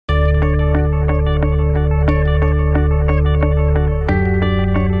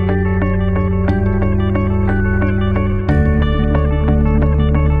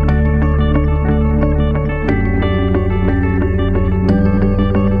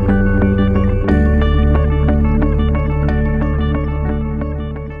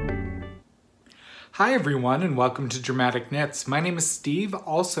Hi everyone and welcome to Dramatic Knits. My name is Steve,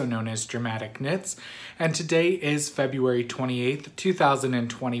 also known as Dramatic Knits, and today is February 28th,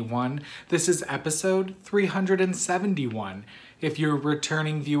 2021. This is episode 371. If you're a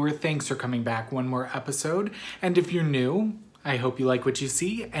returning viewer, thanks for coming back one more episode, and if you're new, I hope you like what you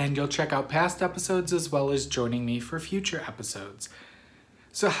see and you'll check out past episodes as well as joining me for future episodes.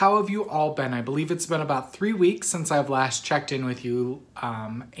 So how have you all been? I believe it's been about 3 weeks since I've last checked in with you,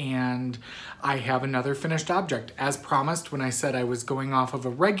 and I have another finished object. As promised when I said I was going off of a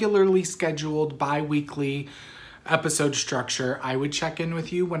regularly scheduled bi-weekly episode structure, I would check in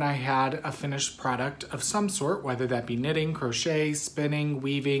with you when I had a finished product of some sort, whether that be knitting, crochet, spinning,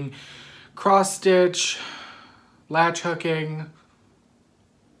 weaving, cross stitch, latch hooking,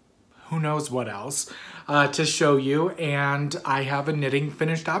 who knows what else, to show you, and I have a knitting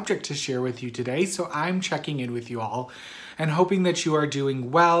finished object to share with you today, so I'm checking in with you all and hoping that you are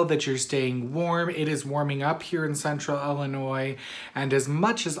doing well, that you're staying warm. It is warming up here in central Illinois, and as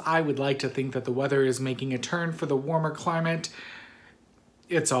much as I would like to think that the weather is making a turn for the warmer climate,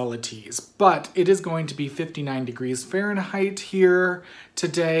 it's all a tease. But it is going to be 59 degrees Fahrenheit here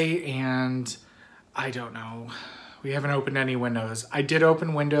today, and I don't know. We haven't opened any windows. I did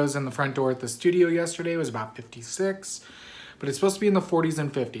open windows in the front door at the studio yesterday. It was about 56, but it's supposed to be in the 40s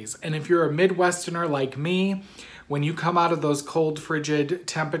and 50s. And if you're a Midwesterner like me, when you come out of those cold, frigid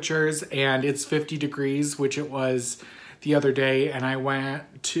temperatures and it's 50 degrees, which it was the other day, and I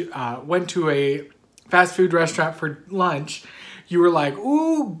went to a fast food restaurant for lunch, you were like,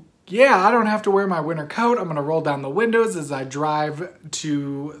 ooh, yeah, I don't have to wear my winter coat. I'm gonna roll down the windows as I drive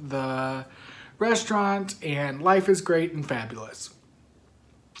to the restaurant, and life is great and fabulous.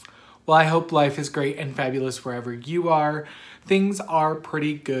 Well, I hope life is great and fabulous wherever you are. Things are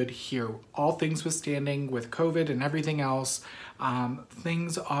pretty good here. All things withstanding with COVID and everything else,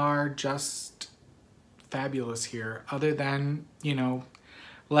 things are just fabulous here. Other than,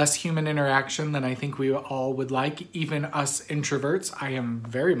 less human interaction than I think we all would like, even us introverts. I am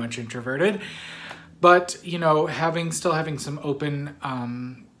very much introverted. But, still having some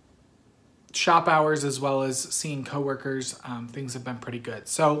open shop hours as well as seeing coworkers, things have been pretty good.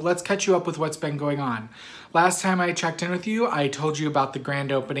 So let's catch you up with what's been going on. Last time I checked in with you, I told you about the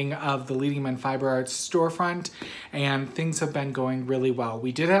grand opening of the Leading Men Fiber Arts storefront, and things have been going really well.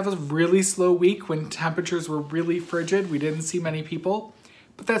 We did have a really slow week when temperatures were really frigid. We didn't see many people,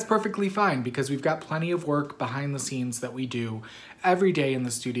 but that's perfectly fine because we've got plenty of work behind the scenes that we do every day in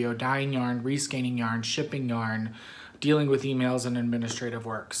the studio, dyeing yarn, rescanning yarn, shipping yarn, dealing with emails and administrative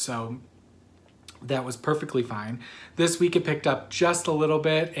work. So that was perfectly fine. This week it picked up just a little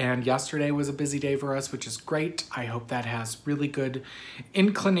bit, and yesterday was a busy day for us, which is great. I hope that has really good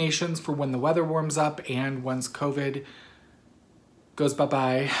inclinations for when the weather warms up and once COVID goes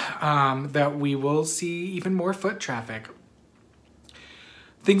bye-bye, that we will see even more foot traffic.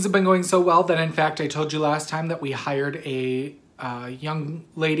 Things have been going so well that, in fact, I told you last time that we hired a young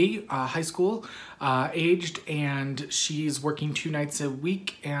lady, high school aged, and she's working 2 nights a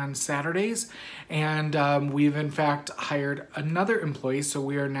week and Saturdays. And we've in fact hired another employee, so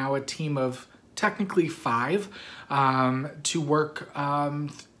we are now a team of technically 5 to work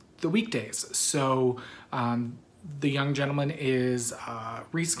the weekdays. So the young gentleman is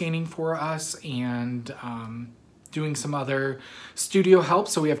rescanning for us and doing some other studio help.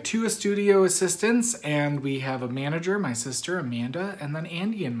 So we have 2 studio assistants, and we have a manager, my sister, Amanda, and then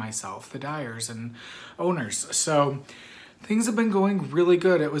Andy and myself, the dyers and owners. So things have been going really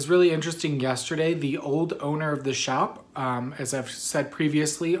good. It was really interesting yesterday. The old owner of the shop, as I've said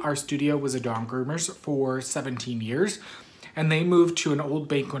previously, our studio was a dog groomer's for 17 years. And they moved to an old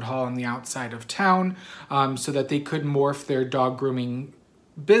banquet hall on the outside of town so that they could morph their dog grooming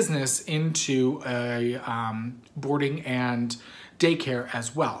business into a boarding and daycare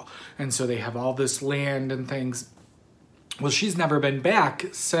as well. And so they have all this land and things. Well, she's never been back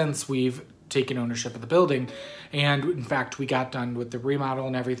since we've taken ownership of the building. And in fact, we got done with the remodel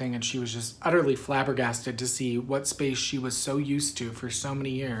and everything, and she was just utterly flabbergasted to see what space she was so used to for so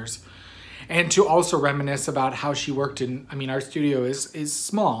many years. And to also reminisce about how she worked in, our studio is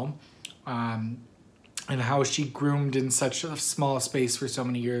small, and how she groomed in such a small space for so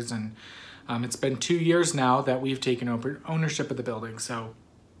many years. And it's been 2 years now that we've taken over ownership of the building. So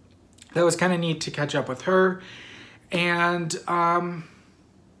that was kind of neat to catch up with her. And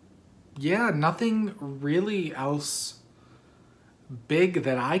yeah, nothing really else big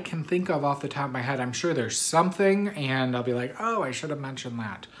that I can think of off the top of my head. I'm sure there's something and I'll be like, oh, I should have mentioned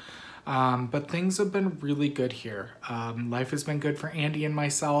that. But things have been really good here. Life has been good for Andy and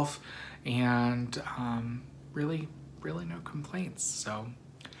myself, and really no complaints. So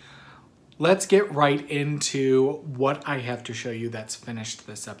let's get right into what I have to show you that's finished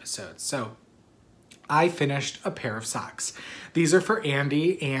this episode. So I finished a pair of socks. These are for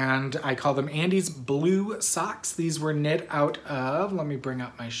Andy, and I call them Andy's Blue Socks. These were knit out of, let me bring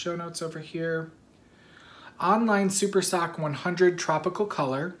up my show notes over here, Online Super Sock 100 Tropical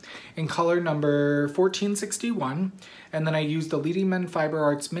Color in color number 1461. And then I used the Leading Men Fiber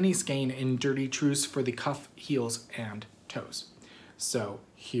Arts Mini Skein in Dirty Truce for the cuff, heels, and toes. So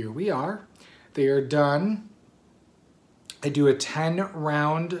here we are. They are done. I do a 10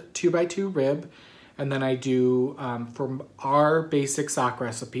 round 2x2 rib. And then I do, from our basic sock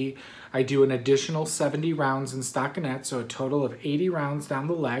recipe, I do an additional 70 rounds in stockinette, so a total of 80 rounds down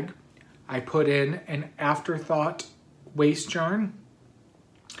the leg. I put in an afterthought waist yarn,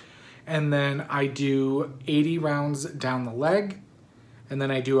 and then I do 80 rounds down the leg, and then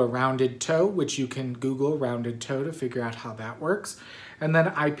I do a rounded toe, which you can Google rounded toe to figure out how that works. And then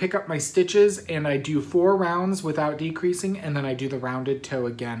I pick up my stitches and I do 4 rounds without decreasing, and then I do the rounded toe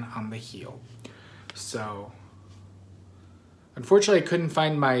again on the heel. So, unfortunately, I couldn't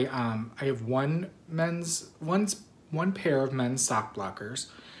find my, I have one pair of men's sock blockers,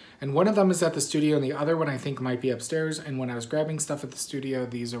 and one of them is at the studio, and the other one I think might be upstairs, and when I was grabbing stuff at the studio,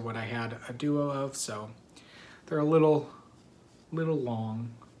 these are what I had a duo of, so they're a little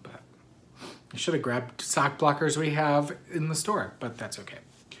long, but I should have grabbed sock blockers we have in the store, but that's okay.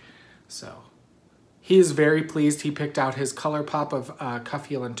 So he is very pleased. He picked out his color pop of cuff,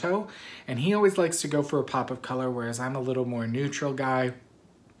 heel, and toe, and he always likes to go for a pop of color, whereas I'm a little more neutral guy,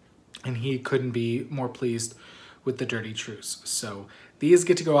 and he couldn't be more pleased with the Dirty Truce. So these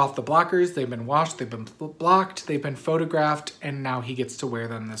get to go off the blockers. They've been washed, they've been blocked, they've been photographed, and now he gets to wear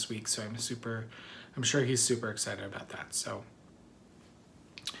them this week. So I'm sure he's super excited about that.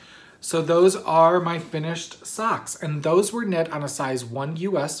 So those are my finished socks, and those were knit on a size 1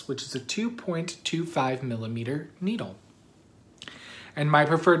 US, which is a 2.25 millimeter needle. And my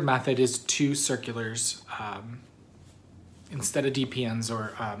preferred method is 2 circulars instead of DPNs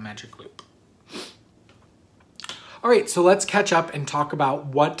or magic loop. All right, so let's catch up and talk about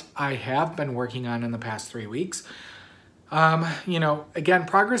what I have been working on in the past 3 weeks. You know, again,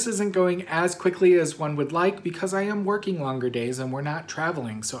 progress isn't going as quickly as one would like because I am working longer days and we're not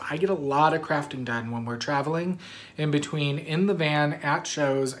traveling. So I get a lot of crafting done when we're traveling in between in the van, at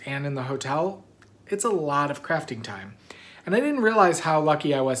shows, and in the hotel. It's a lot of crafting time. And I didn't realize how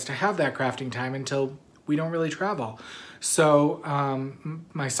lucky I was to have that crafting time until we don't really travel. So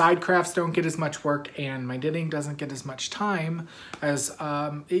my side crafts don't get as much work and my knitting doesn't get as much time as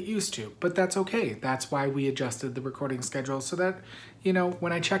it used to, but that's okay. That's why we adjusted the recording schedule so that, you know,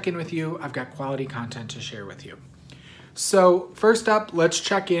 when I check in with you, I've got quality content to share with you. So first up, let's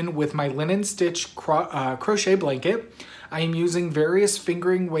check in with my linen stitch crochet blanket. I am using various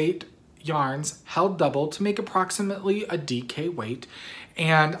fingering weight yarns held double to make approximately a DK weight,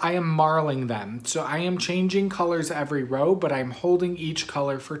 and I am marling them. So I am changing colors every row, but I'm holding each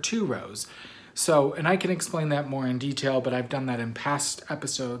color for 2 rows. So, and I can explain that more in detail, but I've done that in past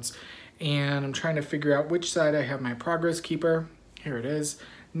episodes, and I'm trying to figure out which side I have my progress keeper. Here it is.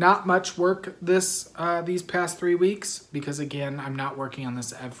 Not much work these past 3 weeks, because again, I'm not working on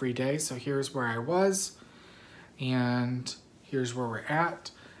this every day. So here's where I was, and here's where we're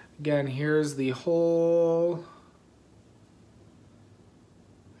at. Again, here's the whole,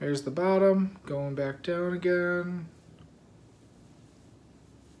 there's the bottom, going back down again.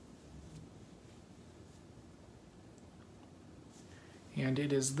 And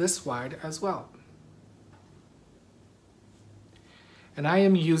it is this wide as well. And I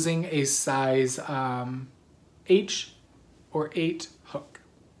am using a size H or 8 hook.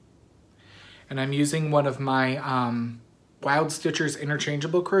 And I'm using one of my Wild Stitchers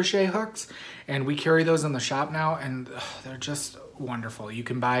interchangeable crochet hooks, and we carry those in the shop now, and they're just wonderful. You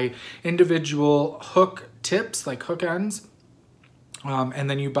can buy individual hook tips, like hook ends, and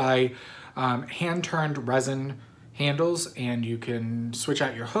then you buy hand-turned resin handles, and you can switch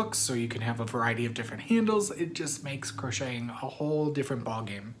out your hooks so you can have a variety of different handles. It just makes crocheting a whole different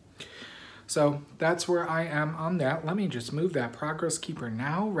ballgame. So that's where I am on that. Let me just move that progress keeper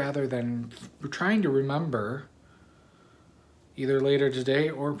now rather than trying to remember either later today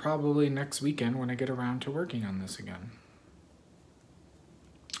or probably next weekend when I get around to working on this again.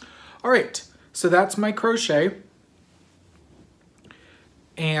 All right, so that's my crochet.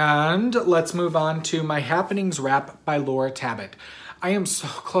 And let's move on to my Happenings wrap by Laura Tabbitt. I am so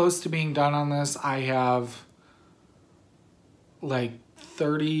close to being done on this. I have like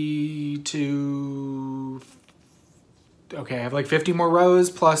 32, okay, I have like 50 more rows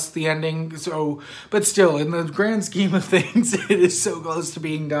plus the ending. So, but still, in the grand scheme of things, it is so close to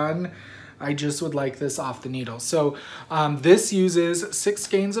being done. I just would like this off the needle. So this uses 6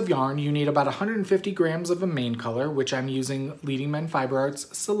 skeins of yarn. You need about 150 grams of a main color, which I'm using Leading Men Fiber Arts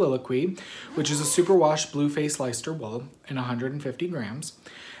Soliloquy, which is a superwash blue face Leicester wool in 150 grams.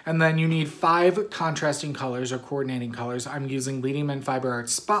 And then you need 5 contrasting colors or coordinating colors. I'm using Leading Men Fiber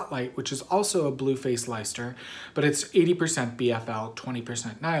Arts Spotlight, which is also a blue face Leicester, but it's 80% BFL,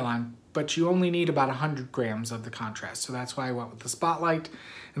 20% nylon, but you only need about 100 grams of the contrast. So that's why I went with the Spotlight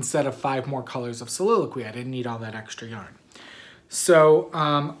instead of 5 more colors of Soliloquy. I didn't need all that extra yarn. So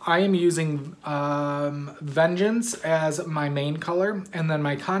I am using Vengeance as my main color, and then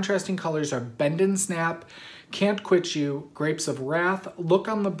my contrasting colors are Bend and Snap, Can't Quit You, Grapes of Wrath, Look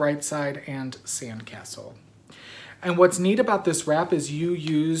on the Bright Side, and Sandcastle. And what's neat about this wrap is you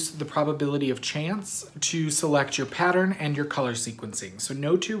use the probability of chance to select your pattern and your color sequencing. So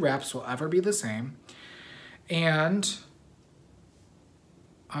no 2 wraps will ever be the same. And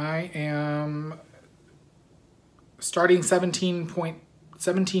I am starting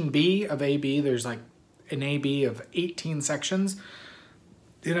 17.17B of AB. There's like an AB of 18 sections.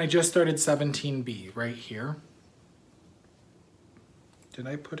 And I just started 17B right here. Did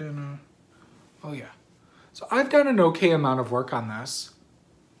I put in a... Oh yeah. So I've done an okay amount of work on this.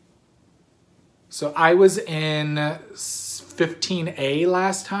 So I was in 15A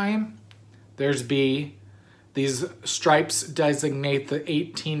last time. There's B. These stripes designate the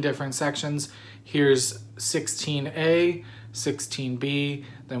 18 different sections. Here's 16A, 16B,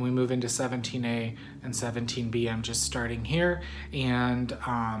 then we move into 17A and 17B. I'm just starting here, and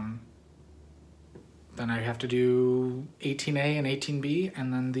then I have to do 18A and 18B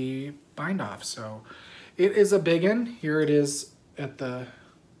and then the bind off. So it is a big one. Here it is at the,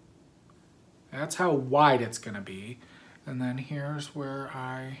 that's how wide it's gonna be. And then here's where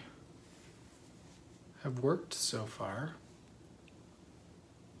I have worked so far.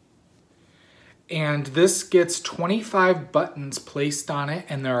 And this gets 25 buttons placed on it,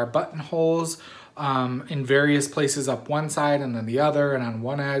 and there are buttonholes in various places up one side and then the other and on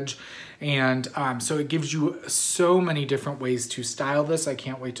one edge. And so it gives you so many different ways to style this. I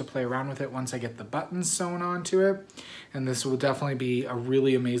can't wait to play around with it once I get the buttons sewn onto it. And this will definitely be a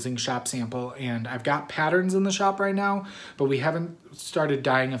really amazing shop sample. And I've got patterns in the shop right now, but we haven't started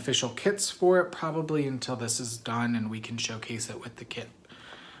dyeing official kits for it, probably until this is done and we can showcase it with the kit.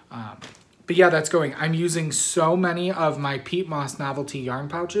 But yeah, that's going. I'm using so many of my Peat Moss novelty yarn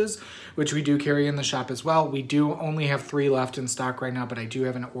pouches, which we do carry in the shop as well. We do only have 3 left in stock right now, but I do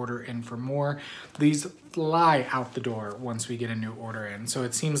have an order in for more. These fly out the door once we get a new order in. So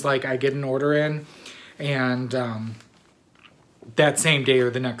it seems like I get an order in, and that same day or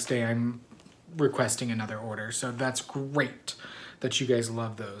the next day I'm requesting another order. So that's great that you guys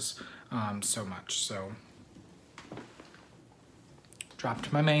love those so much. So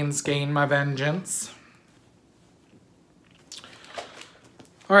dropped my main skein, my Vengeance.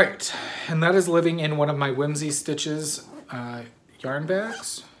 All right, and that is living in one of my Whimsy Stitches yarn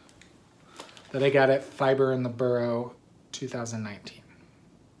bags that I got at Fiber in the Burrow 2019.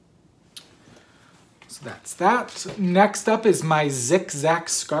 So that's that. Next up is my Zigzag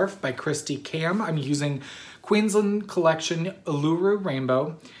Scarf by Christy Cam. I'm using Queensland Collection Uluru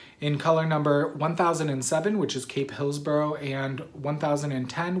Rainbow in color number 1007, which is Cape Hillsborough, and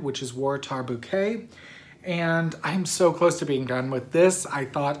 1010, which is Waratah Bouquet. And I'm so close to being done with this. I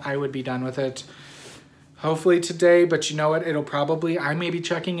thought I would be done with it hopefully today, but you know what? It'll probably, I may be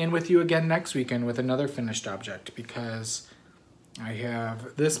checking in with you again next weekend with another finished object, because I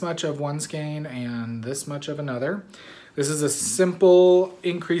have this much of one skein and this much of another. This is a simple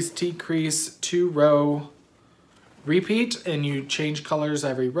increase, decrease, 2-row repeat, and you change colors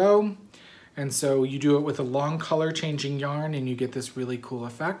every row. And so you do it with a long color changing yarn and you get this really cool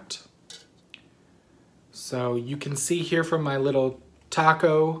effect. So you can see here from my little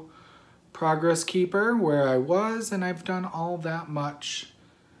taco progress keeper where I was, and I've done all that much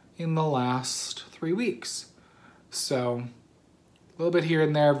in the last 3 weeks. So a little bit here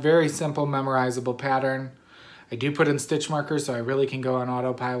and there, very simple memorizable pattern. I do put in stitch markers so I really can go on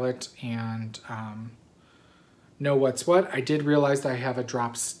autopilot and know what's what. I did realize that I have a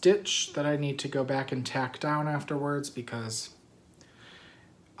drop stitch that I need to go back and tack down afterwards, because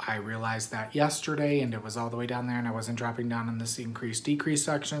I realized that yesterday and it was all the way down there and I wasn't dropping down in this increase decrease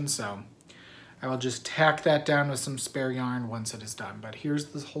section. So I will just tack that down with some spare yarn once it is done. But here's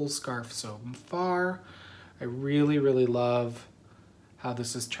the whole scarf so far. I really, really love how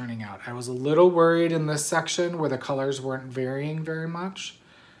this is turning out. I was a little worried in this section where the colors weren't varying very much,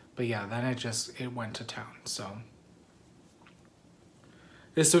 but yeah, then it went to town. So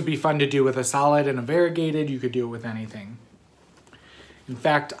this would be fun to do with a solid and a variegated. You could do it with anything. In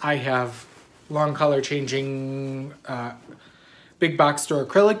fact, I have long color changing big box store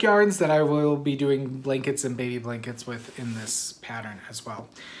acrylic yarns that I will be doing blankets and baby blankets with in this pattern as well.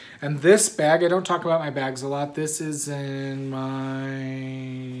 And this bag, I don't talk about my bags a lot. This is in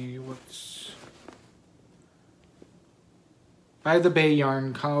my, By the Bay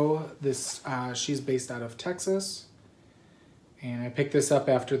Yarn Co. This, she's based out of Texas. And I picked this up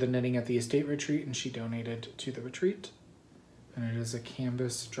after the knitting at the estate retreat, and she donated to the retreat. And it is a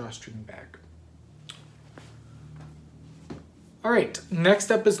canvas drawstring bag. All right, next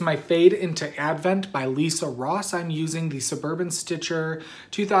up is my Fade into Advent by Lisa Ross. I'm using the Suburban Stitcher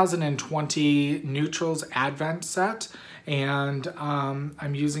 2020 Neutrals Advent set, and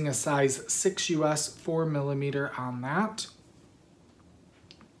I'm using a size 6 US 4mm on that.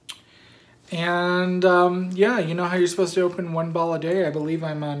 And yeah, you know how you're supposed to open one ball a day? I believe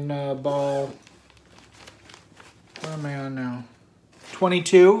I'm on ball, what am I on now?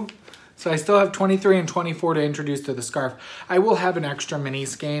 22. So I still have 23 and 24 to introduce to the scarf. I will have an extra mini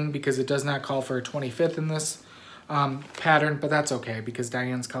skein because it does not call for a 25th in this pattern, but that's okay because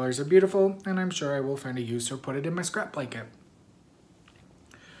Diane's colors are beautiful and I'm sure I will find a use or put it in my scrap blanket.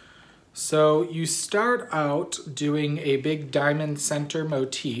 So you start out doing a big diamond center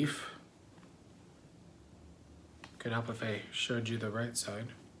motif. Could help if I showed you the right side.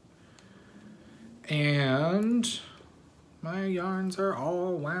 And my yarns are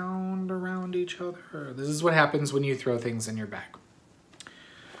all wound around each other. This is what happens when you throw things in your bag.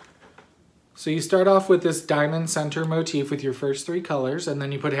 So you start off with this diamond center motif with your first 3 colors, and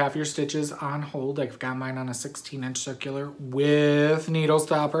then you put half your stitches on hold. I've got mine on a 16-inch circular with needle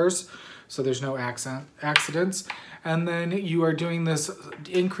stoppers, so there's no accidents. And then you are doing this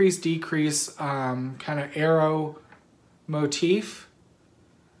increase, decrease kind of arrow motif.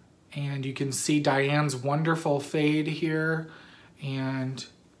 And you can see Diane's wonderful fade here. And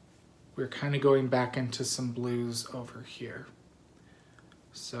we're kind of going back into some blues over here.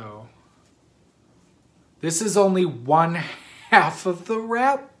 So this is only 1/2 of the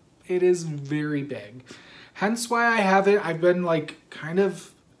wrap. It is very big. Hence why I have it. I've been like kind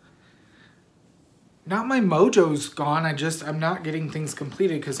of, not my mojo's gone. I'm not getting things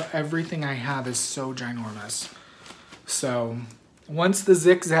completed because everything I have is so ginormous. So once the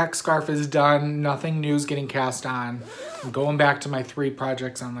zigzag scarf is done, nothing new is getting cast on. I'm going back to my 3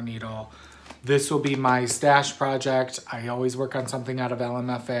 projects on the needle. This will be my stash project. I always work on something out of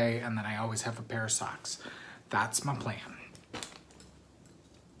LMFA, and then I always have a pair of socks. That's my plan.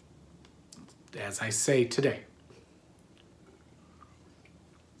 As I say today.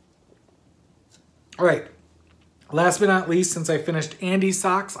 All right, last but not least, since I finished Andy's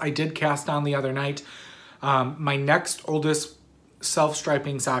socks, I did cast on the other night my next oldest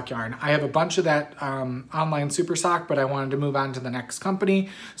self-striping sock yarn. I have a bunch of that online super sock, but I wanted to move on to the next company.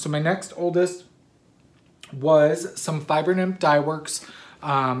 So my next oldest was some Fiber Nymph Dye Works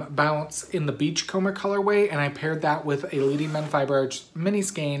Bounce in the Beachcomber colorway, and I paired that with a Leading Men Fiber Arch mini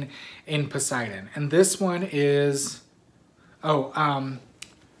skein in Poseidon. And this one is,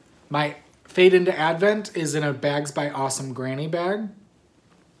 my Fade into Advent is in a Bags by Awesome Granny bag.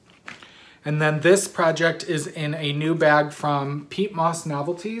 And then this project is in a new bag from Pete Moss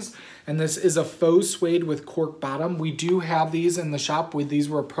Novelties. And this is a faux suede with cork bottom. We do have these in the shop. These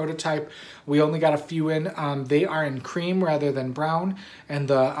were a prototype. We only got a few in. They are in cream rather than brown. And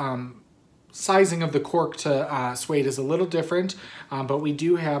the sizing of the cork to suede is a little different. But we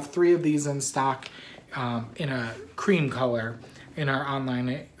do have 3 of these in stock in a cream color in our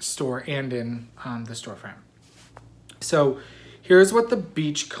online store and in the storefront. So here's what the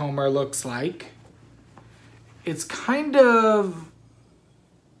Beachcomber looks like. It's kind of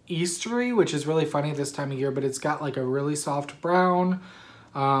Eastery, which is really funny this time of year, but it's got like a really soft brown,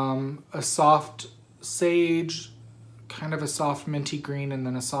 a soft sage, kind of a soft minty green, and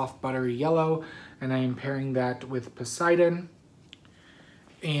then a soft buttery yellow. And I am pairing that with Poseidon.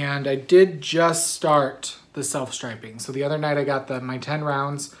 And I did just start the self-striping. So the other night I got my 10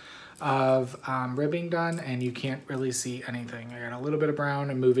 rounds of ribbing done, and you can't really see anything. I got a little bit of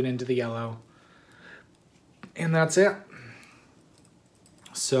brown and moving into the yellow, and that's it.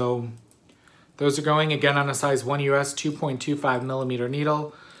 So those are going again on a size 1 US 2.25mm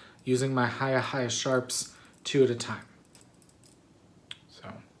needle, using my Hiya Sharps 2 at a time. So,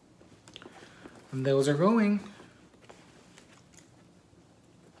 and those are going.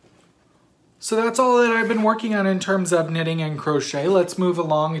 So that's all that I've been working on in terms of knitting and crochet. Let's move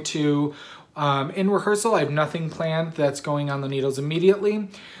along to in rehearsal. I have nothing planned that's going on the needles immediately.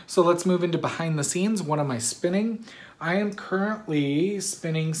 So let's move into behind the scenes. What am I spinning? I am currently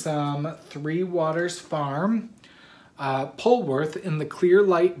spinning some 3 Waters Farm Polworth in the Clear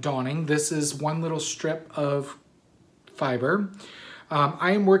Light Dawning. This is one little strip of fiber.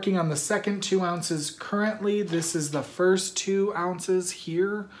 I am working on the second 2 ounces currently. This is the first 2 ounces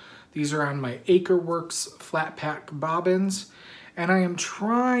here. These are on my Acreworks flat pack bobbins. And I am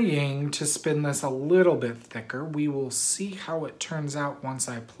trying to spin this a little bit thicker. We will see how it turns out once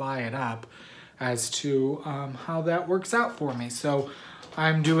I apply it up as to how that works out for me. So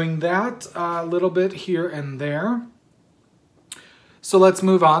I'm doing that a little bit here and there. So let's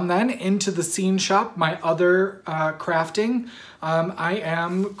move on then into the Scene Shop, my other crafting. I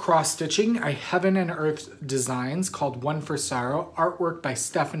am cross-stitching a Heaven and Earth Designs called One for Sorrow, artwork by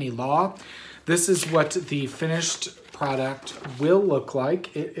Stephanie Law. This is what the finished product will look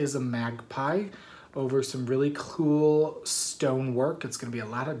like. It is a magpie over some really cool stonework. It's going to be a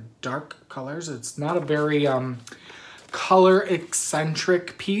lot of dark colors. It's not a very color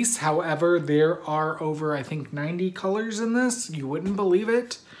eccentric piece. However, there are over, I think, 90 colors in this. You wouldn't believe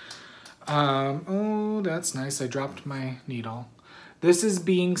it. Oh, that's nice. I dropped my needle. This is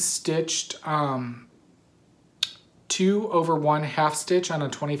being stitched 2/1 half stitch on a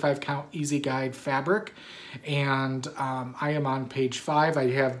 25 count easy guide fabric. And I am on page 5. I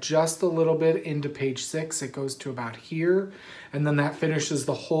have just a little bit into page 6. It goes to about here. And then that finishes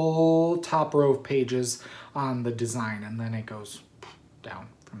the whole top row of pages on the design. And then it goes down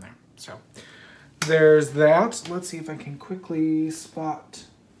from there. So there's that. Let's see if I can quickly spot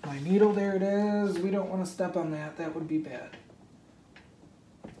my needle. There it is. We don't want to step on that. That would be bad.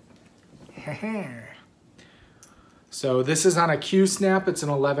 So this is on a Q-snap. It's an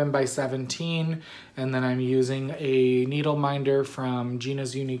 11 by 17. And then I'm using a needle minder from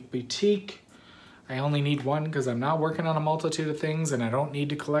Gina's Unique Boutique. I only need one because I'm not working on a multitude of things and I don't need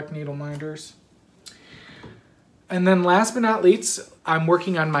to collect needle minders. And then last but not least, I'm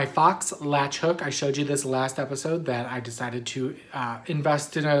working on my Fox latch hook. I showed you this last episode that I decided to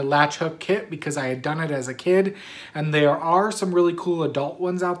invest in a latch hook kit because I had done it as a kid. And there are some really cool adult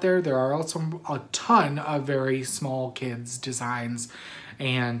ones out there. There are also a ton of very small kids designs.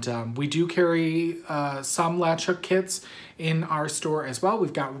 And we do carry some latch hook kits in our store as well.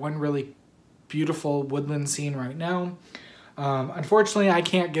 We've got one really beautiful woodland scene right now. Unfortunately, I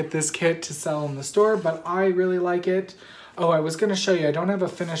can't get this kit to sell in the store, but I really like it. Oh, I was going to show you, I don't have a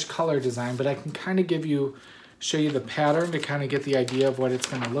finished color design, but I can kind of show you the pattern to kind of get the idea of what it's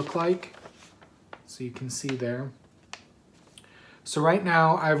going to look like. So you can see there. So right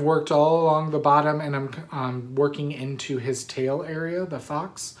now, I've worked all along the bottom and I'm working into his tail area, the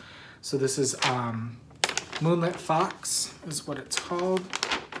fox. So this is Moonlit Fox is what it's called.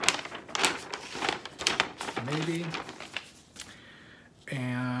 Maybe.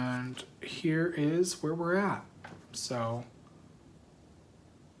 And here is where we're at. So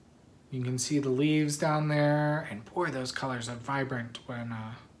you can see the leaves down there, and boy, those colors are vibrant when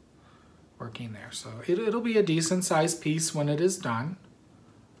working there. So it'll be a decent sized piece when it is done.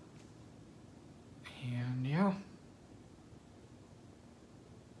 And yeah.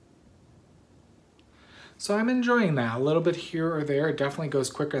 So I'm enjoying that. A little bit here or there. It definitely goes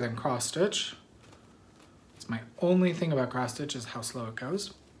quicker than cross stitch. My only thing about cross stitch is how slow it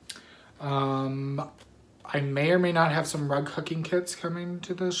goes. I may or may not have some rug hooking kits coming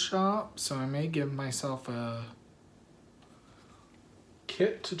to the shop, so I may give myself a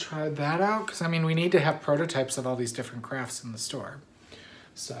kit to try that out, because I mean we need to have prototypes of all these different crafts in the store.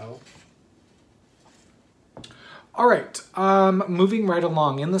 So all right, moving right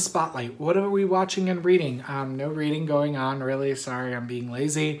along in the spotlight. What are we watching and reading? No reading going on, really. Sorry, I'm being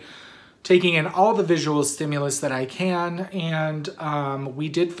lazy. Taking in all the visual stimulus that I can, and we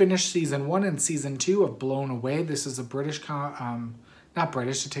did finish season 1 and season 2 of Blown Away. This is a British, not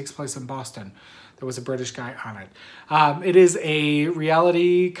British, it takes place in Boston. There was a British guy on it. It is a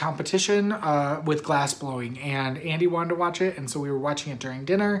reality competition with glass blowing, and Andy wanted to watch it, and so we were watching it during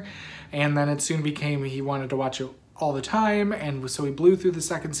dinner, and then it soon became he wanted to watch it all the time, and so we blew through the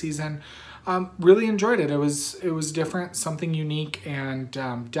second season. Really enjoyed it. It was different, something unique, and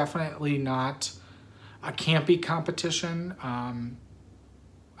definitely not a campy competition.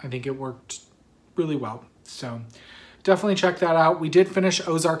 I think it worked really well. So definitely check that out. We did finish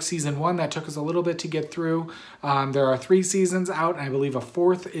Ozark season 1. That took us a little bit to get through. There are 3 seasons out, and I believe a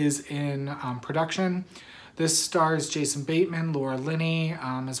 4th is in production. This stars Jason Bateman, Laura Linney,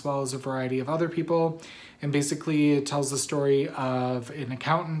 as well as a variety of other people. And basically it tells the story of an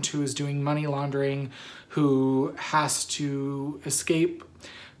accountant who is doing money laundering, who has to escape,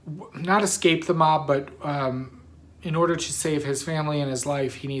 not escape the mob, but in order to save his family and his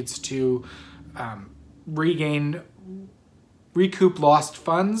life, he needs to regain recoup lost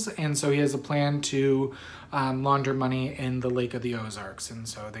funds, and so he has a plan to launder money in the Lake of the Ozarks, and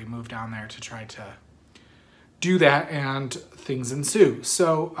so they move down there to try to do that, and things ensue.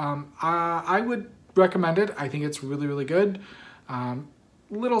 So I would recommend it. I think it's really, really good.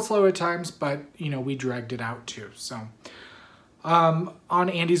 Little slow at times, but we dragged it out too. So on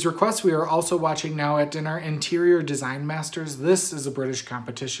Andy's request, we are also watching now at dinner Interior Design Masters. This is a British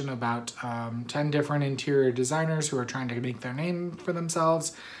competition about 10 different interior designers who are trying to make their name for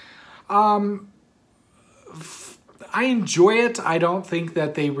themselves. I enjoy it. I don't think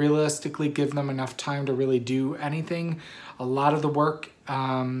that they realistically give them enough time to really do anything. A lot of the work,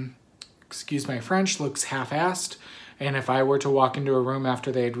 excuse my French, looks half-assed. And if I were to walk into a room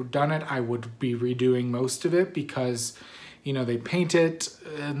after they had done it, I would be redoing most of it because, they paint it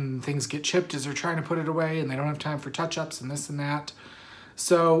and things get chipped as they're trying to put it away and they don't have time for touch-ups and this and that.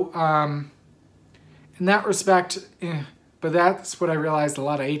 So in that respect, but that's what I realized a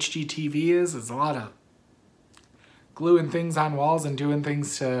lot of HGTV is a lot of gluing things on walls and doing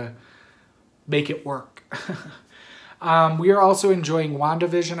things to make it work. We are also enjoying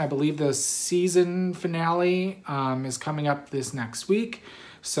WandaVision. I believe the season finale is coming up this next week.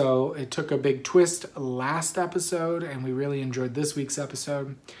 So it took a big twist last episode, and we really enjoyed this week's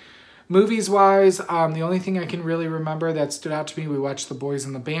episode. Movies-wise, the only thing I can really remember that stood out to me, we watched The Boys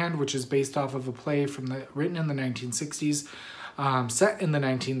in the Band, which is based off of a play written in the 1960s, set in the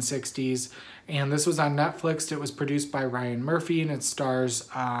 1960s, and this was on Netflix. It was produced by Ryan Murphy, and it stars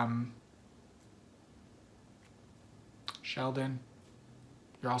Sheldon.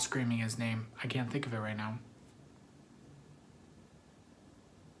 You're all screaming his name. I can't think of it right now.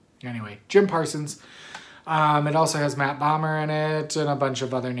 Anyway, Jim Parsons. It also has Matt Bomer in it and a bunch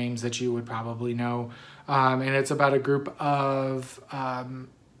of other names that you would probably know. And it's about a group of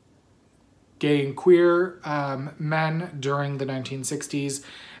gay and queer men during the 1960s.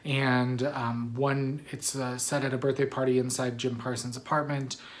 And it's set at a birthday party inside Jim Parsons'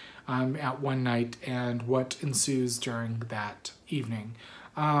 apartment at one night and what ensues during that evening.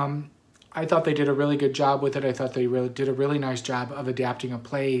 I thought they did a really good job with it. I thought they really did a really nice job of adapting a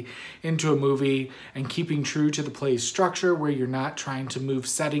play into a movie and keeping true to the play's structure where you're not trying to move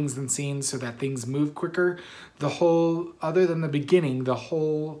settings and scenes so that things move quicker. Other than the beginning, the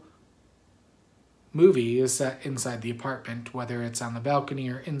whole movie is set inside the apartment, whether it's on the balcony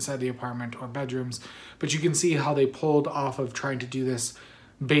or inside the apartment or bedrooms. But you can see how they pulled off of trying to do this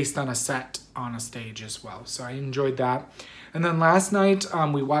based on a set on a stage as well. So I enjoyed that. And then last night,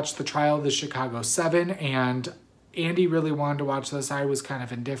 we watched The Trial of the Chicago 7, and Andy really wanted to watch this. I was kind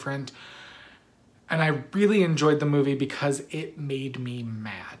of indifferent. And I really enjoyed the movie because it made me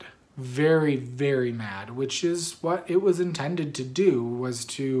mad. Very, very mad, which is what it was intended to do, was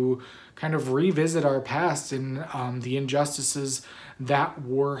to kind of revisit our past and the injustices that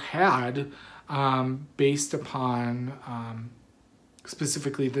were had based upon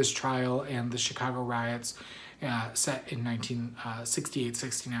specifically this trial and the Chicago riots set in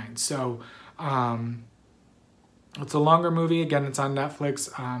 1968-69. So it's a longer movie. Again, it's on Netflix.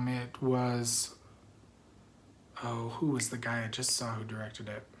 It was, who was the guy I just saw who directed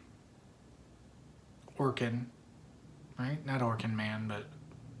it? Orkin, right? Not Orkin Man, but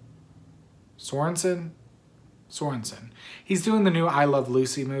Sorensen? Sorensen. He's doing the new I Love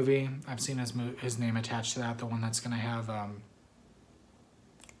Lucy movie. I've seen his name attached to that, the one that's going to have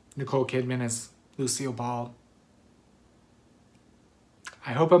Nicole Kidman as Lucille Ball.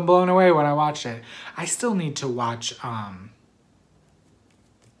 I hope I'm blown away when I watch it. I still need to watch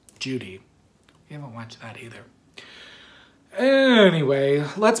Judy. We haven't watched that either. Anyway,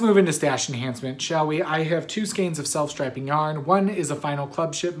 let's move into stash enhancement, shall we? I have 2 skeins of self-striping yarn. 1 is a final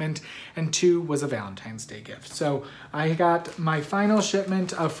club shipment, and 2 was a Valentine's Day gift. So I got my final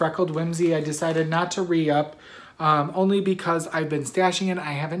shipment of Freckled Whimsy. I decided not to re-up, only because I've been stashing it.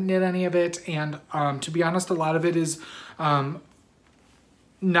 I haven't knit any of it, and to be honest, a lot of it is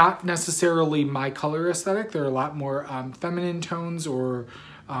not necessarily my color aesthetic. There are a lot more feminine tones or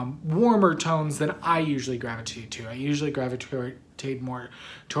warmer tones than I usually gravitate to. I usually gravitate more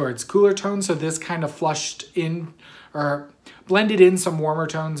towards cooler tones, so this kind of flushed in or blended in some warmer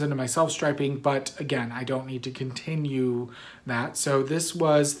tones into my self-striping, but again, I don't need to continue that. So this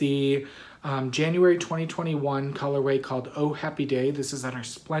was the January 2021 colorway called Oh Happy Day. This is on our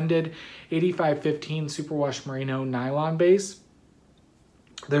splendid 8515 Superwash Merino nylon base.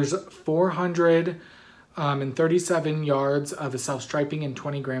 There's 437 yards of a self-striping and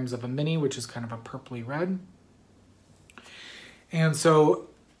 20 grams of a mini, which is kind of a purpley red. And so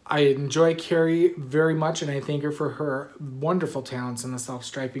I enjoy Carrie very much, and I thank her for her wonderful talents in the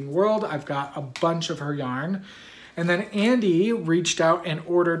self-striping world. I've got a bunch of her yarn, And then Andy reached out and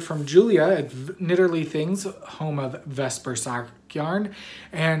ordered from Julia at Knitterly Things, home of Vesper sock yarn.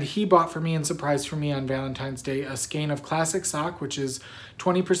 And he bought for me and surprised for me on Valentine's Day a skein of classic sock, which is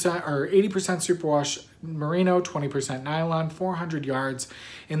 20% or 80% superwash merino, 20% nylon, 400 yards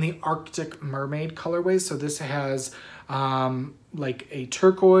in the Arctic Mermaid colorway. So this has like a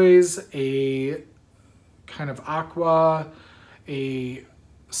turquoise, a kind of aqua, a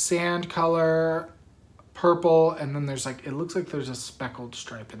sand color, purple, and then there's like, it looks like there's a speckled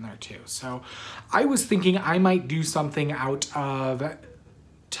stripe in there too. So I was thinking I might do something out of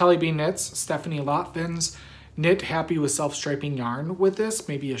Telly Bean Knits, Stephanie Lotvin's Knit Happy with Self-Striping yarn with this,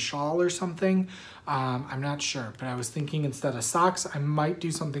 maybe a shawl or something. I'm not sure, but I was thinking instead of socks, I might do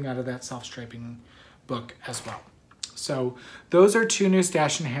something out of that self-striping book as well. So those are 2 new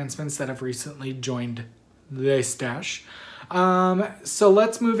stash enhancements that have recently joined the stash. So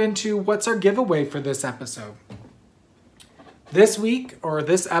let's move into what's our giveaway for this episode. This week, or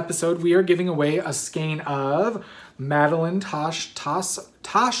this episode, we are giving away a skein of Madeline Tosh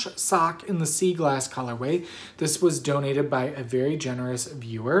sock in the sea glass colorway. This was donated by a very generous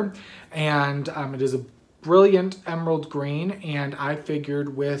viewer, and it is a brilliant emerald green, and I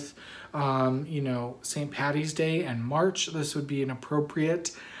figured with, you know, St. Patty's Day and March, this would be an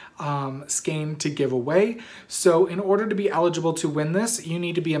appropriate skein to give away. So in order to be eligible to win this, you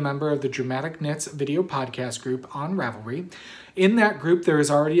need to be a member of the Dramatic Knits video podcast group on Ravelry. In that group, there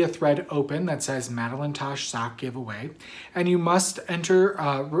is already a thread open that says Madeline Tosh sock giveaway, and you must enter,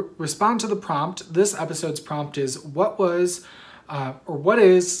 respond to the prompt. This episode's prompt is what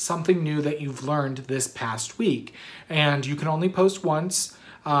is something new that you've learned this past week? And you can only post once,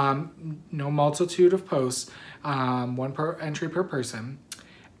 no multitude of posts, 1 per entry per person.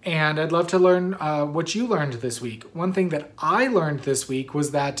 And I'd love to learn what you learned this week. One thing that I learned this week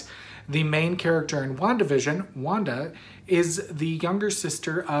was that the main character in WandaVision, Wanda, is the younger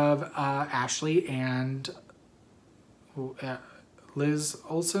sister of Ashley and Liz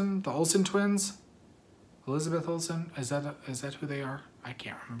Olsen, the Olsen twins. Elizabeth Olsen, is that who they are? I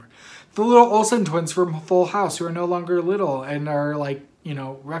can't remember. The little Olsen twins from Full House, who are no longer little and are like, you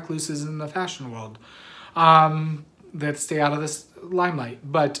know, recluses in the fashion world. That stay out of this limelight.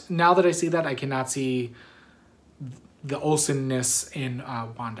 But now that I see that, I cannot see the Olsen-ness in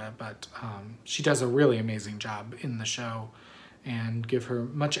Wanda, but she does a really amazing job in the show, and give her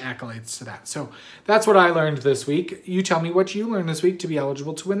much accolades to that. So that's what I learned this week. You tell me what you learned this week to be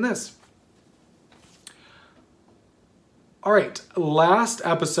eligible to win this. All right, last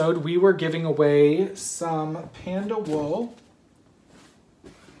episode we were giving away some Panda wool.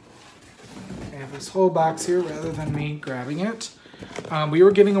 I have this whole box here rather than me grabbing it. We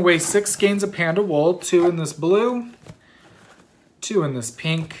were giving away 6 skeins of Panda wool, 2 in this blue, 2 in this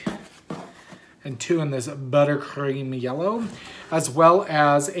pink, and 2 in this buttercream yellow, as well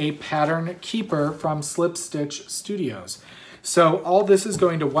as a pattern keeper from Slip Stitch Studios. So all this is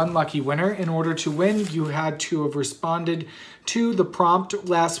going to 1 lucky winner. In order to win, you had to have responded to the prompt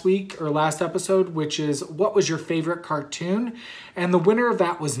last week or last episode, which is what was your favorite cartoon? And the winner of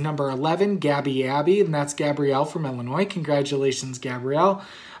that was number 11, Gabby Abby, and that's Gabrielle from Illinois. Congratulations, Gabrielle.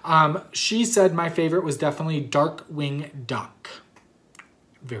 She said my favorite was definitely Darkwing Duck.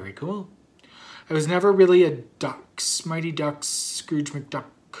 Very cool. I was never really a Ducks, Mighty Ducks, Scrooge McDuck,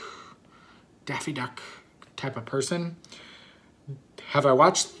 Daffy Duck type of person. Have I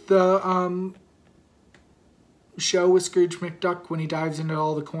watched the show with Scrooge McDuck when he dives into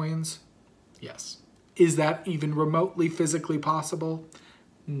all the coins? Yes. Is that even remotely physically possible?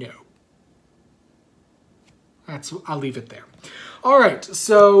 No. I'll leave it there. All right,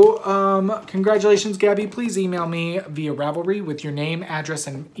 so congratulations, Gabby. Please email me via Ravelry with your name, address,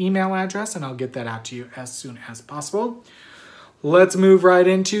 and email address, and I'll get that out to you as soon as possible. Let's move right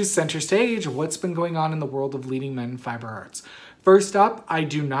into center stage. What's been going on in the world of leading men in fiber arts? First up, I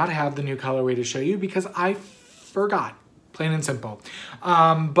do not have the new colorway to show you because I forgot, plain and simple.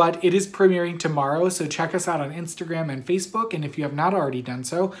 But it is premiering tomorrow, so check us out on Instagram and Facebook. And if you have not already done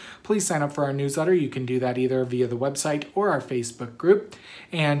so, please sign up for our newsletter. You can do that either via the website or our Facebook group.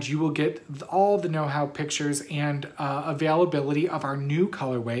 And you will get all the know-how pictures and availability of our new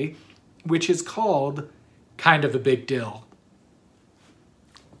colorway, which is called Kind of a Big Deal.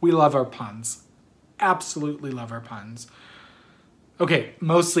 We love our puns. Absolutely love our puns. Okay,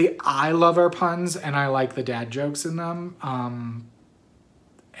 mostly I love our puns and I like the dad jokes in them.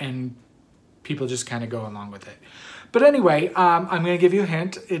 And people just kind of go along with it. But anyway, I'm going to give you a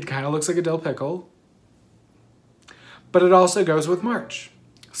hint. It kind of looks like a dill pickle. But it also goes with March.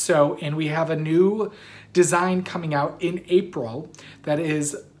 So, and we have a new design coming out in April that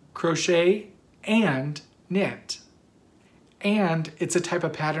is crochet and knit. And it's a type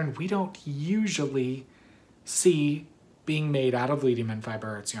of pattern we don't usually see being made out of Lediman Fiber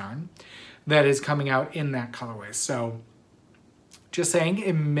Arts yarn that is coming out in that colorway. So just saying,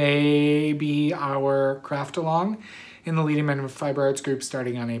 it may be our craft along in the Lediman Fiber Arts group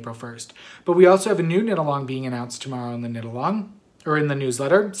starting on April 1st. But we also have a new knit along being announced tomorrow in the knit along, or in the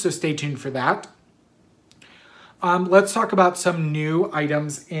newsletter, so stay tuned for that. Let's talk about some new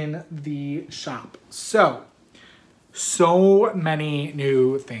items in the shop. So many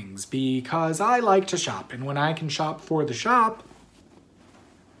new things because I like to shop, and when I can shop for the shop,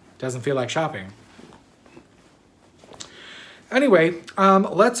 it doesn't feel like shopping. Anyway,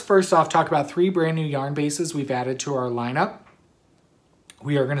 let's first off talk about 3 brand new yarn bases we've added to our lineup.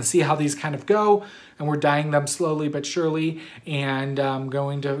 We are going to see how these kind of go, and we're dyeing them slowly but surely, and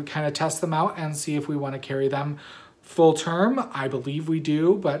going to kind of test them out and see if we want to carry them full term. I believe we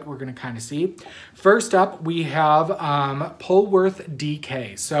do, but we're going to kind of see. First up, we have Polworth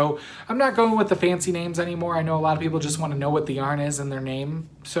DK. So I'm not going with the fancy names anymore. I know a lot of people just want to know what the yarn is and their name.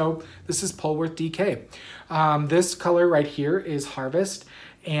 So this is Polworth DK. This color right here is Harvest,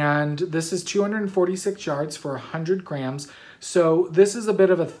 and this is 246 yards for 100 grams. So this is a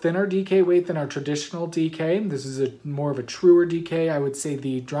bit of a thinner DK weight than our traditional DK. This is more of a truer DK. I would say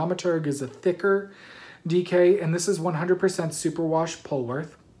the Dramaturg is a thicker DK, and this is 100% superwash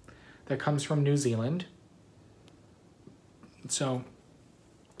Polworth that comes from New Zealand. So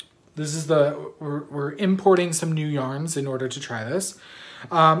this is we're importing some new yarns in order to try this.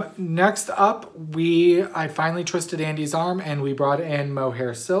 Next up, I finally twisted Andy's arm and we brought in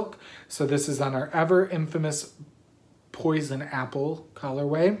Mohair Silk. So this is on our ever infamous Poison Apple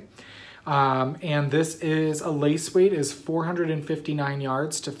colorway. And this is a lace weight is 459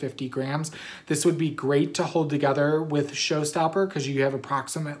 yards to 50 grams. This would be great to hold together with Showstopper because you have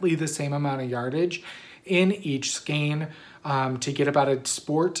approximately the same amount of yardage in each skein to get about a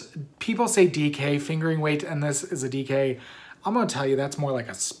sport. People say DK fingering weight, and this is a DK. I'm going to tell you that's more like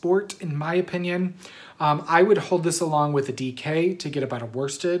a sport in my opinion. I would hold this along with a DK to get about a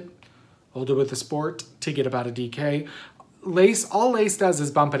worsted. Hold it with a sport to get about a DK. Lace, all lace does is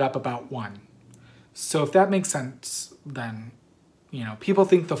bump it up about 1. So if that makes sense, then, you know, people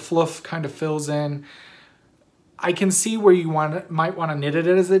think the fluff kind of fills in. I can see where you might want to knit it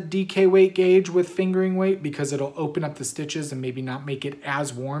as a DK weight gauge with fingering weight because it'll open up the stitches and maybe not make it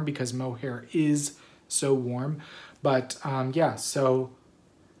as warm because mohair is so warm. But yeah, so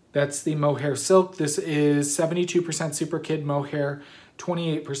that's the Mohair Silk. This is 72% Super Kid mohair,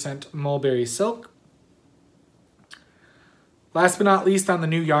 28% mulberry silk. Last but not least, on the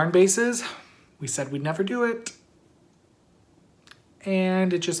new yarn bases, we said we'd never do it.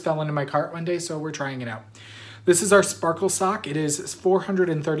 And it just fell into my cart one day, so we're trying it out. This is our Sparkle Sock. It is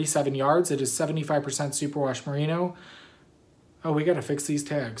 437 yards. It is 75% Superwash Merino. Oh, we gotta fix these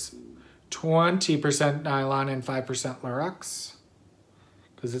tags. 20% nylon and 5% Lurex.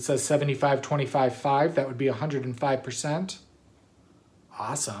 Because it says 75, 25, 5. That would be 105%.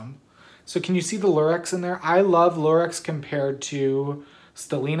 Awesome. So can you see the Lurex in there? I love Lurex compared to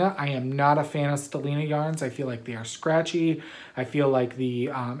Stellina. I am not a fan of Stellina yarns. I feel like they are scratchy. I feel like the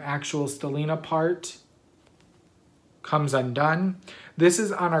actual Stellina part comes undone. This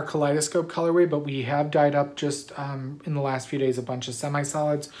is on our Kaleidoscope colorway, but we have dyed up just in the last few days a bunch of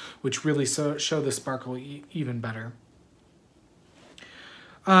semi-solids, which really show the sparkle even better.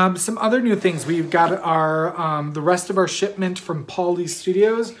 Some other new things. We've got our the rest of our shipment from Pauly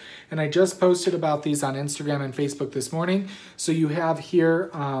Studios, and I just posted about these on Instagram and Facebook this morning. So you have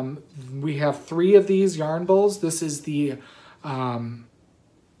here, we have 3 of these yarn bowls. This is the, I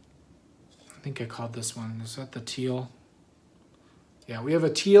think I called this one, is that the teal? Yeah, we have a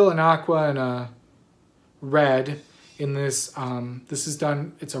teal, an aqua, and a red in this. This is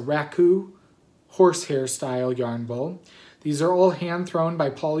done, it's a Raku horsehair style yarn bowl. These are all hand thrown by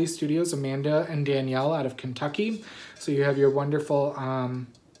Pauly Studios, Amanda and Danielle out of Kentucky. So you have your wonderful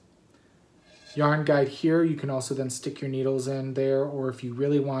yarn guide here. You can also then stick your needles in there, or if you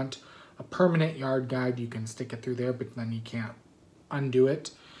really want a permanent yarn guide, you can stick it through there, but then you can't undo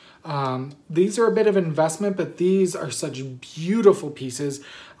it. These are a bit of an investment, but these are such beautiful pieces.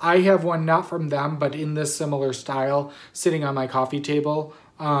 I have one not from them, but in this similar style sitting on my coffee table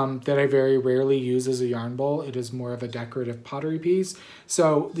that I very rarely use as a yarn bowl. It is more of a decorative pottery piece.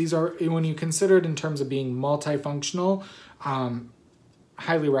 So these are, when you consider it in terms of being multifunctional,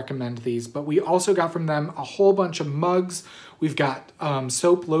 highly recommend these. But we also got from them a whole bunch of mugs. We've got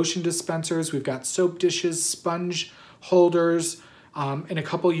soap lotion dispensers. We've got soap dishes, sponge holders, and a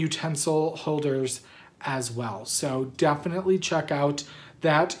couple utensil holders as well. So definitely check out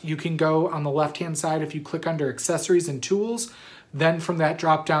that, you can go on the left-hand side. If you click under accessories and tools, then from that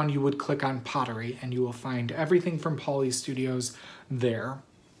drop down, you would click on pottery and you will find everything from Poly Studios there.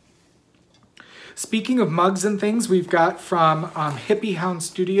 Speaking of mugs and things, we've got from Hippie Hound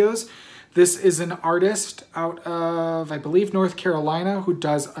Studios. This is an artist out of, I believe, North Carolina, who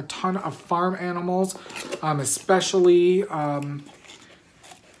does a ton of farm animals, especially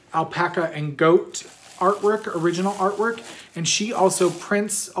alpaca and goat artwork, original artwork. And she also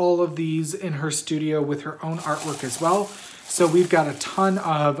prints all of these in her studio with her own artwork as well. So we've got a ton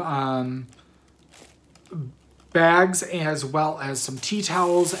of bags as well as some tea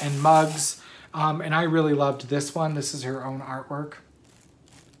towels and mugs. And I really loved this one. This is her own artwork.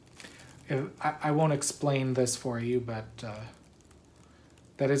 I won't explain this for you, but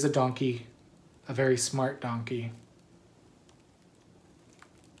that is a donkey, a very smart donkey.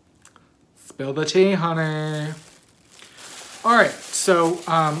 Spill the tea, honey. All right, so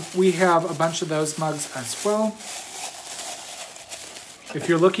we have a bunch of those mugs as well. If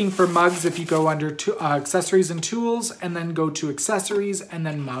you're looking for mugs, if you go under accessories and tools and then go to accessories and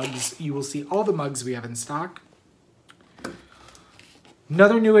then mugs, you will see all the mugs we have in stock.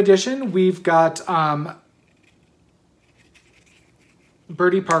 Another new addition, we've got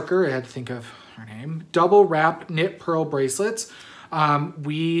Birdie Parker, I had to think of her name, double wrap knit pearl bracelets.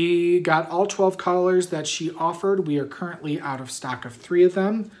 We got all 12 colors that she offered. We are currently out of stock of 3 of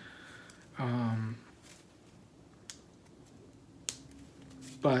them.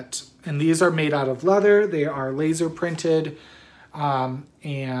 And these are made out of leather. They are laser printed.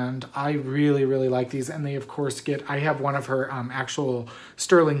 And I really, really like these. And they, of course, I have one of her actual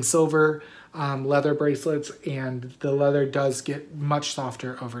sterling silver leather bracelets, and the leather does get much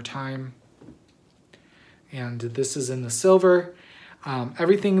softer over time. And this is in the silver.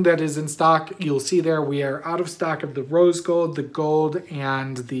 Everything that is in stock, you'll see there, we are out of stock of the rose gold, the gold,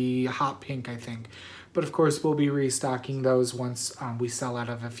 and the hot pink, I think. But of course, we'll be restocking those once we sell out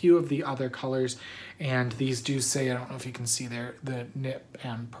of a few of the other colors. And these do say, I don't know if you can see there, the knit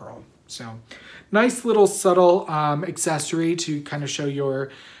and pearl. So nice little subtle accessory to kind of show your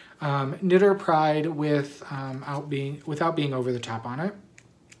knitter pride without being over the top on it.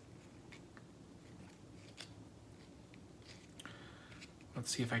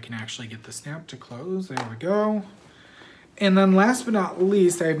 Let's see if I can actually get the snap to close. There we go. And then last but not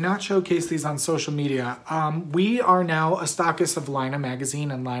least, I have not showcased these on social media. We are now a stockist of Laina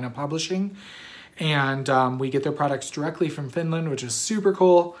Magazine and Laina Publishing. And we get their products directly from Finland, which is super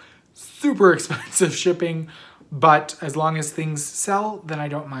cool, super expensive shipping. But as long as things sell, then I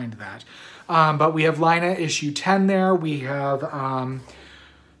don't mind that. But we have Laina issue 10 there. We have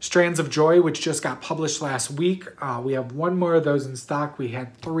Strands of Joy, which just got published last week. We have 1 more of those in stock. We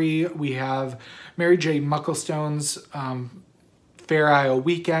had 3. We have Mary J. Mucklestone's Fair Isle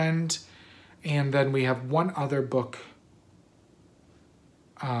Weekend. And then we have 1 other book.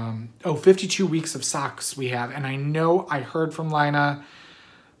 52 Weeks of Socks we have. And I know I heard from Laina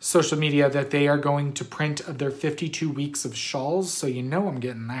social media that they are going to print their 52 weeks of shawls. So you know I'm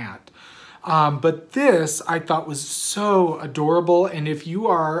getting that. But this I thought was so adorable. And if you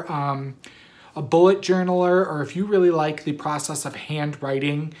are a bullet journaler, or if you really like the process of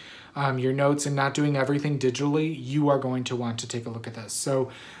handwriting your notes and not doing everything digitally, you are going to want to take a look at this. So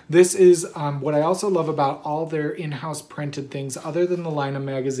this is what I also love about all their in-house printed things, other than the Laina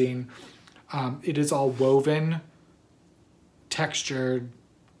Magazine. It is all woven, textured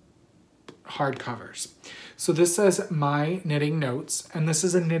hardcovers. So this says My Knitting Notes, and this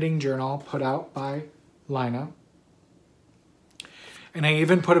is a knitting journal put out by Laina. And I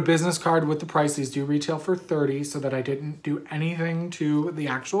even put a business card with the price. These do retail for $30, so that I didn't do anything to the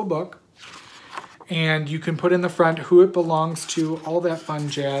actual book. And you can put in the front who it belongs to, all that fun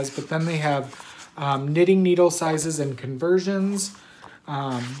jazz. But then they have knitting needle sizes and conversions,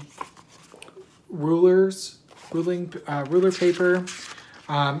 ruler paper,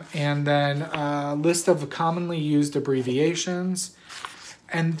 and then a list of commonly used abbreviations.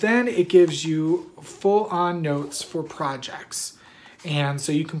 And then it gives you full-on notes for projects. And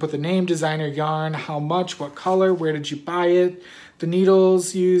so you can put the name, designer, yarn, how much, what color, where did you buy it, the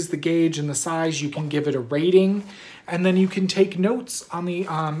needles used, the gauge, and the size. You can give it a rating. And then you can take notes on the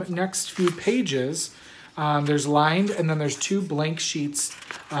next few pages. There's lined, and then there's 2 blank sheets.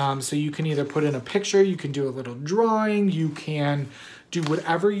 So you can either put in a picture, you can do a little drawing, you can do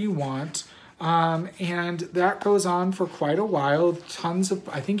whatever you want. And that goes on for quite a while. Tons of,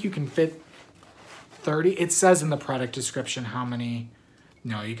 I think you can fit 30. It says in the product description how many.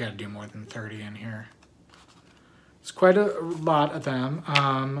 No, you gotta do more than 30 in here. It's quite a lot of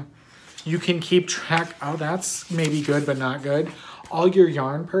them. You can keep track. Oh, that's maybe good, but not good. all your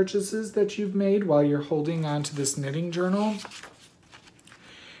yarn purchases that you've made while you're holding onto this knitting journal.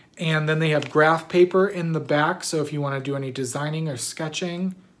 And then they have graph paper in the back, so if you want to do any designing or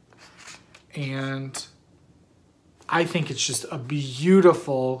sketching. And I think it's just a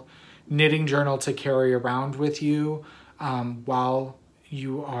beautiful knitting journal to carry around with you while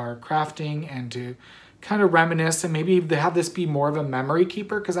you are crafting, and to kind of reminisce and maybe have this be more of a memory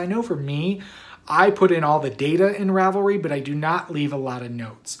keeper. Because I know for me, I put in all the data in Ravelry, but I do not leave a lot of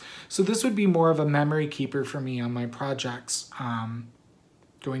notes. So this would be more of a memory keeper for me on my projects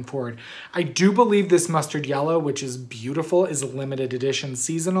going forward. I do believe this mustard yellow, which is beautiful, is a limited edition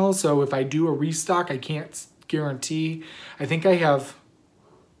seasonal. So if I do a restock, I can't guarantee. I think I have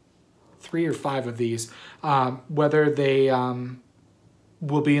 3 or 5 of these, whether they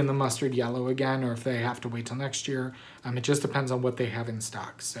will be in the mustard yellow again, or if they have to wait till next year. It just depends on what they have in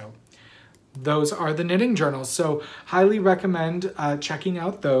stock. So those are the knitting journals. So highly recommend checking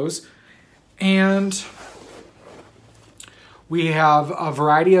out those. And we have a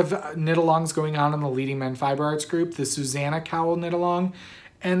variety of knit-alongs going on in the Leading Men Fiber Arts group. The Susanna Cowl knit-along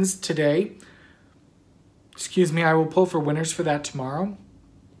ends today. Excuse me, I will pull for winners for that tomorrow.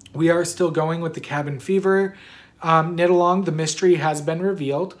 We are still going with the Cabin Fever knit-along. The mystery has been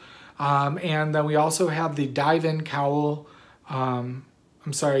revealed. And then we also have the Dive-In Cowl,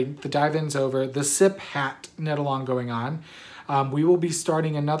 the Dive-In's over, the Sip Hat knit-along going on. We will be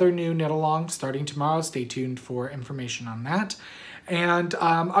starting another new knit-along starting tomorrow. Stay tuned for information on that. And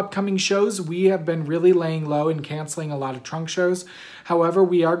upcoming shows, we have been really laying low and canceling a lot of trunk shows. However,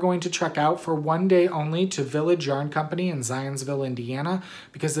 we are going to trek out for one day only to Village Yarn Company in Zionsville, Indiana,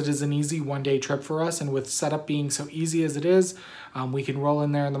 because it is an easy one-day trip for us. And with setup being so easy as it is, we can roll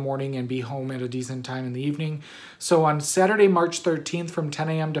in there in the morning and be home at a decent time in the evening. So on Saturday, March 13th from 10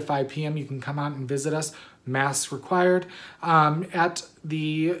 a.m. to 5 p.m., you can come out and visit us, masks required, at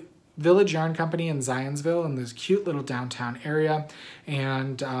the Village Yarn Company in Zionsville in this cute little downtown area.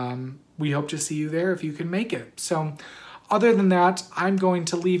 And we hope to see you there if you can make it. So other than that, I'm going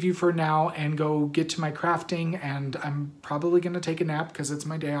to leave you for now and go get to my crafting, and I'm probably going to take a nap because it's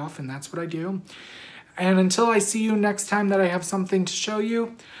my day off and that's what I do. And until I see you next time that I have something to show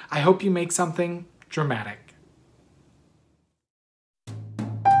you, I hope you make something dramatic.